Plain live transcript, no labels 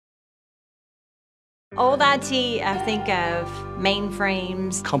Old IT, I think of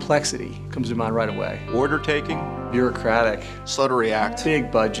mainframes. Complexity comes to mind right away. Order taking. Bureaucratic. Slow to react.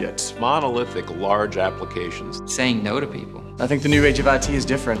 Big budgets. Monolithic, large applications. Saying no to people. I think the new age of IT is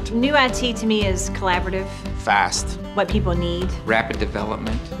different. New IT to me is collaborative. Fast. What people need. Rapid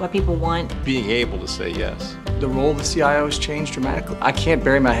development. What people want. Being able to say yes. The role of the CIO has changed dramatically. I can't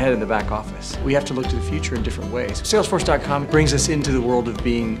bury my head in the back office. We have to look to the future in different ways. Salesforce.com brings us into the world of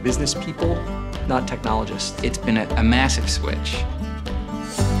being business people, not technologists. It's been a massive switch.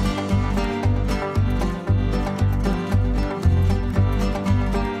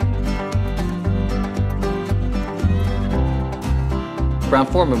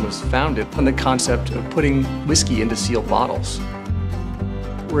 Brown-Forman was founded on the concept of putting whiskey into sealed bottles.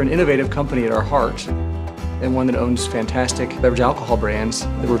 We're an innovative company at our heart, and one that owns fantastic beverage alcohol brands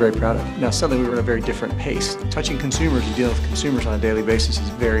that we're very proud of. Now, suddenly we're at a very different pace. Touching consumers and dealing with consumers on a daily basis is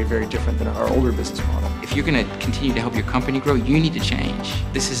very, very different than our older business model. If you're going to continue to help your company grow, you need to change.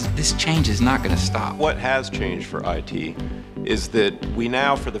 This change is not going to stop. What has changed for IT is that we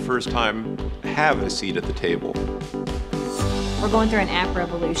now, for the first time, have a seat at the table. We're going through an app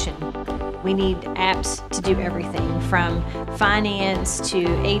revolution. We need apps to do everything from finance to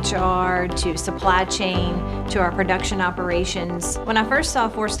HR to supply chain to our production operations. When I first saw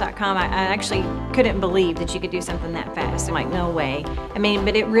Force.com, I actually couldn't believe that you could do something that fast. I'm like, no way. I mean,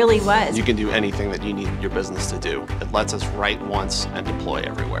 but it really was. You can do anything that you need your business to do. It lets us write once and deploy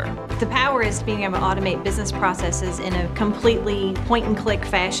everywhere. The power is being able to automate business processes in a completely point-and-click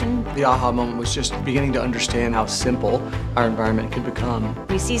fashion. The aha moment was just beginning to understand how simple our environment could become.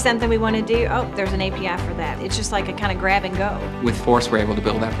 We see something we want to do, oh, there's an API for that. It's just like a kind of grab and go. With Force, we're able to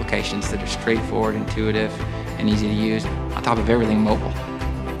build applications that are straightforward, intuitive, and easy to use, on top of everything mobile.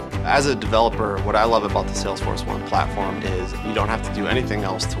 As a developer, what I love about the Salesforce One platform is you don't have to do anything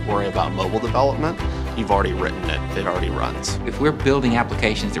else to worry about mobile development. You've already written it. It already runs. If we're building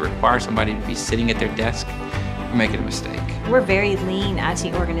applications that require somebody to be sitting at their desk, we're making a mistake. We're a very lean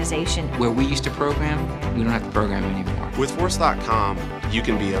IT organization. Where we used to program, we don't have to program anymore. With Force.com, you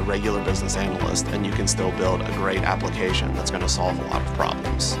can be a regular business analyst and you can still build a great application that's going to solve a lot of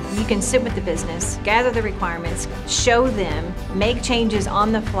problems. You can sit with the business, gather the requirements, show them, make changes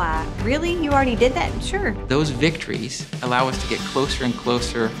on the fly. Really? You already did that? Sure. Those victories allow us to get closer and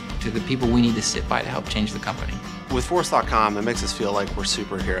closer to the people we need to sit by to help change the company. With Force.com, it makes us feel like we're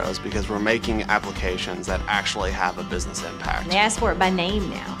superheroes because we're making applications that actually have a business impact. They ask for it by name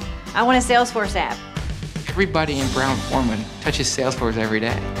now. I want a Salesforce app. Everybody in Brown-Forman touches Salesforce every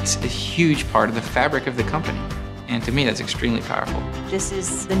day. It's a huge part of the fabric of the company. And to me, that's extremely powerful. This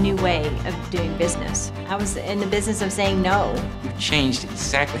is the new way of doing business. I was in the business of saying no. We've changed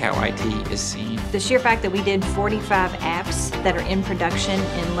exactly how IT is seen. The sheer fact that we did 45 apps that are in production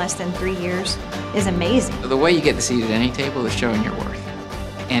in less than 3 years is amazing. The way you get the seat at any table is showing your worth.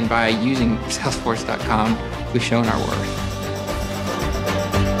 And by using Salesforce.com, we've shown our worth.